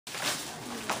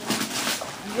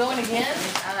You going again?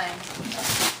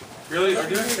 Really? Are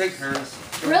you going to take turns?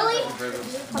 Really?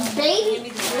 A baby?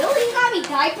 Really? You got me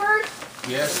diapers?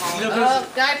 Yes.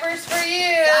 Diapers for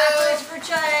you. Diapers for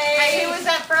Chase. Hey, who was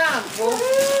that from?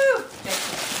 Woo!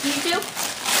 You too?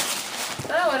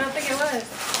 Oh, I don't think it was.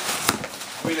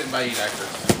 We didn't buy you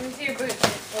diapers. Let me see your boots.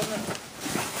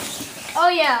 Oh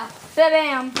yeah.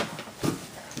 Bam.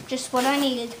 Just what I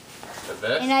needed. The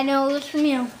best? And I know it was from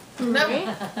you. No.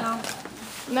 No.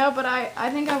 No, but I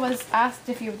think I was asked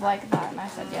if you'd like that, and I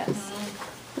said yes.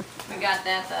 We got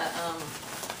that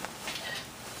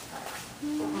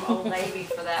from Old Navy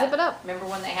for that. Zip it up. Remember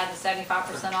when they had the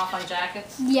 75% off on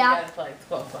jackets? Yeah. You got it for like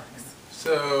 $12.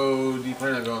 So, do you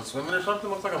plan on going swimming or something?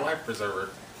 Looks like a life preserver.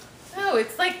 No,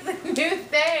 it's like the new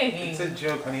thing. It's a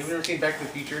joke, honey. Have you ever seen Back to the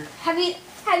Future? Have you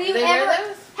Do they wear ever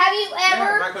those? have you Yeah,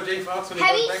 ever Michael J. Fox when he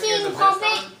have goes you back, he has seen a Pump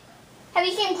vest It? on. Have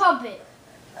you seen Pump It?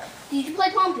 Did you play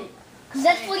Pump It? Because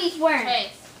that's what he's wearing.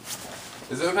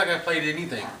 Does it look like I played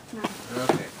anything? No.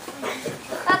 Okay.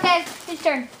 Okay, his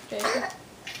turn. Jason.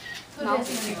 No.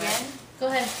 Again? Go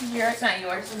ahead. It's not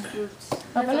yours.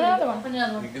 Open another one. Open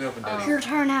another You one. can open that. Your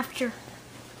turn after.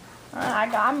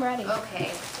 I'm ready.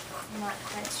 Okay. I'm not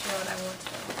quite sure what I want to.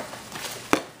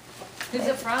 Who's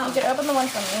it from? You can open the one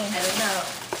from I me. don't know.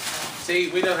 See,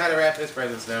 we know how to wrap his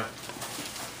presents now.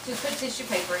 Just put tissue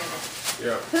paper in it.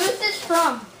 Yeah. Who's this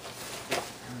from?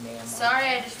 Sorry,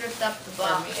 I just ripped up the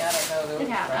box. I don't know who it's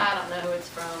from. I don't know who it's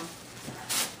from.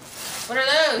 What are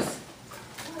those?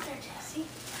 Oh, there, Jesse.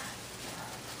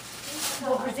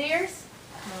 Wolver's ears?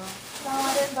 No,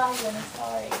 I didn't buy them.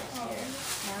 Sorry.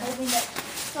 I think that.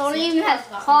 It even has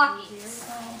pockets.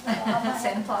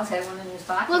 Santa Claus had one in his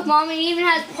pocket. Look, Mom, it even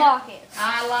has pockets.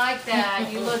 I like that.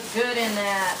 You look good in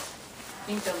that.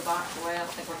 You can throw the box away. I don't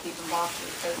think we're keeping boxes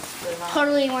because they're not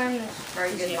Totally wearing this.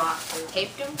 very good boxes.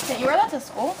 Taped them? Did you wear that to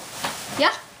school?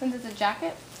 Yeah. Since it's a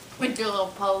jacket? Went to a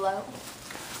little polo.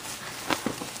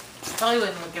 Probably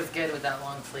wouldn't look as good with that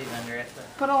long sleeve under it.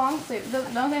 But. Put a long sleeve.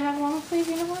 Don't they have long sleeve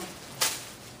uniform?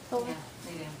 Yeah,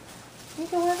 they do. You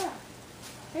can wear that.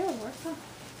 They would work though.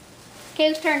 Okay,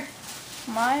 whose turn?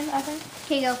 Mine, I think.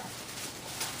 Okay, go.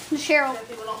 Cheryl.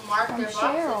 People don't mark I'm their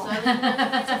Cheryl. boxes. So I didn't know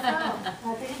who it's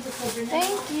from. I think it just says your name.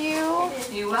 Thank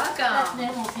you. You're That's welcome.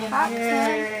 Nemo's hand. Hot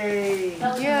Yay!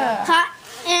 That was Yeah. Hot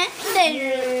and then.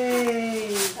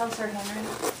 That was her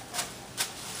handwriting.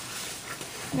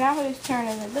 Now whose turn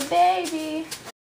is it? The baby.